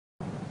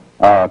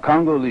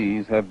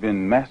Congolese have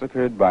been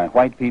massacred by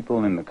white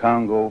people in the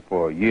Congo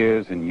for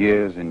years and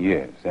years and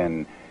years.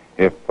 And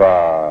if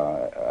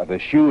the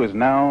shoe is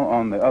now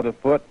on the other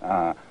foot,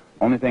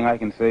 only thing I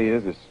can say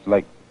is it's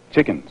like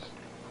chickens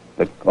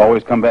that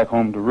always come back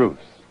home to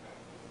roost.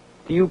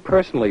 Do you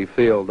personally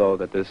feel, though,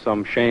 that there's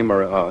some shame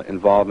or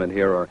involvement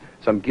here or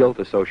some guilt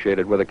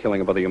associated with the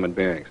killing of other human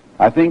beings?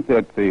 I think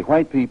that the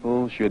white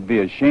people should be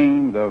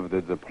ashamed of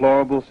the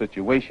deplorable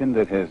situation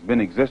that has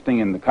been existing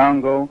in the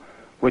Congo,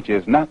 which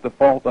is not the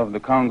fault of the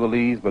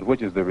Congolese, but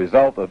which is the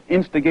result of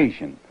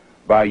instigation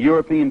by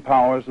European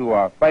powers who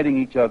are fighting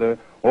each other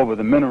over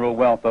the mineral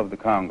wealth of the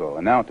Congo.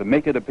 And now to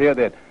make it appear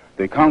that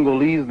the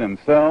Congolese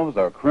themselves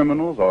are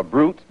criminals or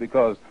brutes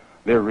because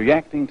they're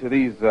reacting to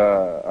these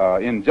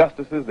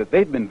injustices that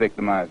they've been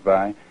victimized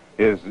by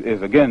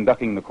is again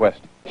ducking the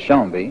question.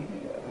 Chambi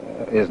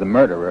is the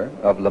murderer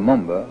of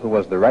Lumumba, who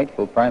was the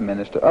rightful prime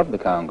minister of the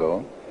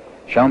Congo.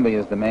 Chambi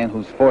is the man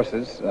whose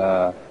forces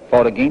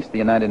fought against the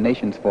United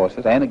Nations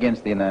forces and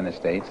against the United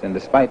States, and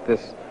despite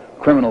this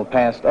criminal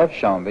past of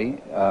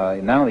Chambi,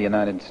 now the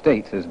United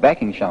States is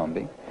backing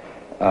Chambi,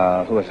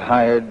 who has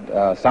hired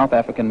South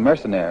African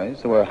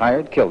mercenaries who are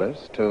hired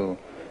killers to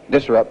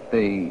disrupt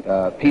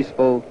the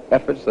peaceful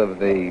efforts of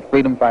the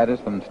freedom fighters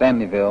from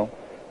Stanleyville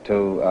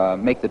to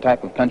make the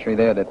type of country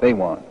there that they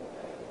want.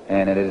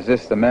 And it is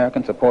this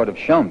American support of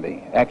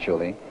Chambi,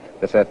 actually,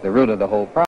 that's at the root of the whole problem.